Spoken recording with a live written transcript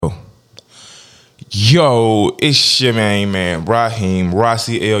Yo, it's your man, Raheem,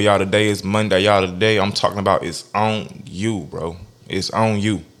 Rossi L. Y'all today is Monday. Y'all today I'm talking about it's on you, bro. It's on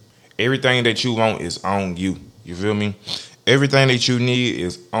you. Everything that you want is on you. You feel me? Everything that you need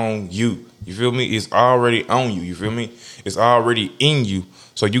is on you. You feel me? It's already on you. You feel me? It's already in you.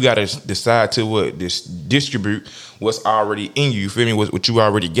 So you gotta decide to distribute what's already in you. You feel me? What you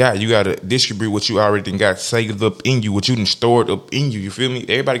already got. You gotta distribute what you already got saved up in you, what you done stored up in you. You feel me?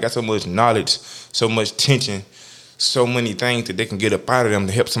 Everybody got so much knowledge, so much tension, so many things that they can get up out of them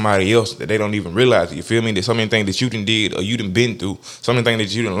to help somebody else that they don't even realize it. You feel me? There's so many things that you done did or you done been through, so many things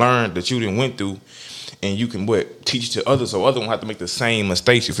that you done learned, that you done went through, and you can teach to others so others won't have to make the same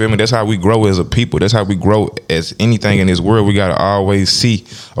mistakes. You feel me? That's how we grow as a people. That's how we grow as anything in this world. We gotta always see,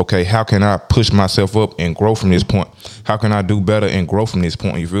 okay, how can I push myself up and grow from this point? How can I do better and grow from this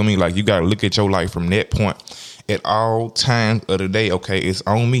point? You feel me? Like, you gotta look at your life from that point at all times of the day. Okay, it's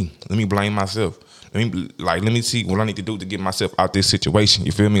on me. Let me blame myself. Let me see what I need to do to get myself out this situation.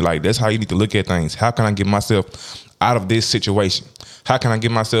 You feel me? Like, that's how you need to look at things. How can I get myself out of this situation? How can I get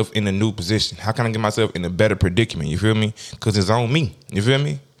myself in a new position? How can I get myself in a better predicament? You feel me? Because it's on me. You feel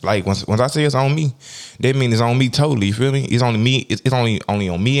me? Like, once I say it's on me, that means it's on me totally. You feel me? It's only me. It's only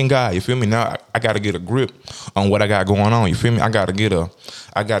on me and God. You feel me? Now I got to get a grip on what I got going on. You feel me? I got to get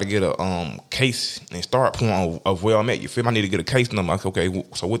a case and start point of where I'm at. You feel me? I need to get a case number. Like, okay,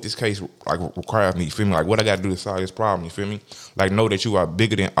 so what this case requires me? You feel me? Like, what I got to do to solve this problem? You feel me? Like, know that you are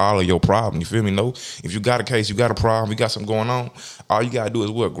bigger than all of your problems. You feel me? No, if you got a case, you got a problem, you got something going on. All you got to do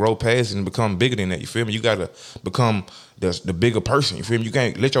is grow past it and become bigger than that. You feel me? You got to become the bigger person. You feel me? You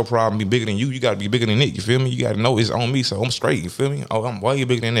can't let your problem be bigger than you. You got to be bigger than it. You feel me? You got to know it's on me, so I'm straight. You feel me? Oh, I'm way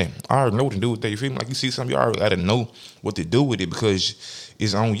bigger than that. I already know what to do with that. You feel me? Like, you see something, you already got to know what to do with it because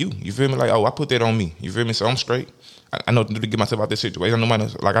it's on you. You feel me? Like, oh, I put that on me. You feel me? So I'm straight. I know what to do to get myself out this situation. I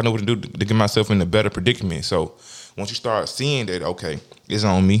know what to do to get myself in a better predicament. So once you start seeing that, okay, it's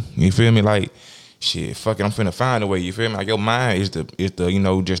on me. You feel me? Like, shit, fuck it, I'm finna find a way. You feel me? Like, your mind is the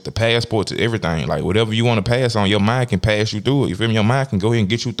just the passport to everything. Like, whatever you want to pass on, your mind can pass you through it. You feel me? Your mind can go ahead and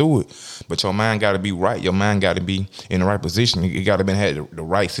get you through it. But your mind got to be right. Your mind got to be in the right position. It got to have the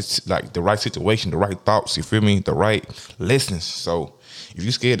right situation, the right thoughts. You feel me? The right lessons. So if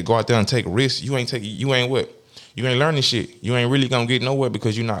you scared to go out there and take risks, you ain't learning shit. You ain't really gonna get nowhere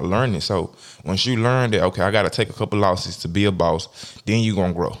because you're not learning. So once you learn that, okay, I gotta take a couple losses to be a boss, then you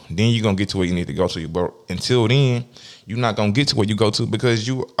gonna grow. Then you gonna get to where you need to go to. But until then, you're not gonna get to where you go to because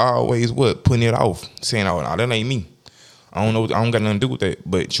you always putting it off, saying, oh, no, that ain't me. I don't know. I don't got nothing to do with that.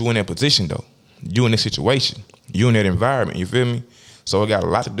 But you in that position though. You in this situation. You in that environment. You feel me? So it got a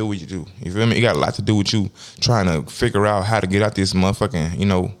lot to do with you. You feel me? It got a lot to do with you trying to figure out how to get out this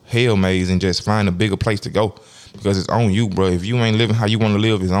motherfucking, hell maze and just find a bigger place to go. Because it's on you, bro. If you ain't living how you want to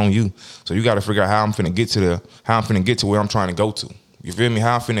live, it's on you. So you got to figure out how I'm finna get to where I'm trying to go to. You feel me?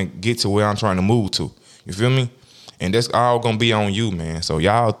 How I'm finna get to where I'm trying to move to. You feel me? And that's all gonna be on you, man. So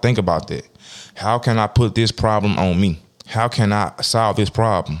y'all think about that. How can I put this problem on me? How can I solve this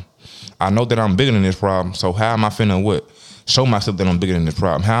problem? I know that I'm bigger than this problem. So how am I finna show myself that I'm bigger than this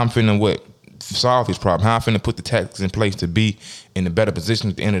problem? How I'm finna solve this problem? How I'm finna put the tactics in place to be in a better position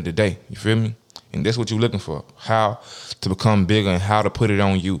at the end of the day? You feel me? And that's what you're looking for. How to become bigger and how to put it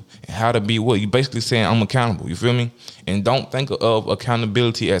on you. And how to be you basically saying I'm accountable. You feel me? And don't think of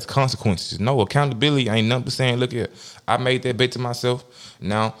accountability as consequences. No, accountability ain't nothing but saying, look here, I made that bet to myself.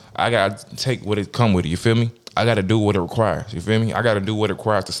 Now I got to take what it come with it. You feel me? I got to do what it requires. You feel me? I got to do what it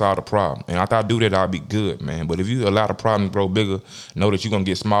requires to solve the problem. And after I do that, I'll be good, man. But if you allow the problem to grow bigger, know that you're going to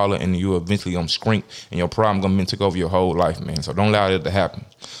get smaller and you eventually going to shrink and your problem going to take over your whole life, man. So don't allow that to happen.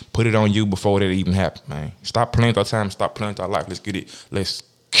 Put it on you before that even happens, man. Stop playing with our time. Stop playing with our life. Let's get it. Let's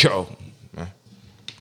go.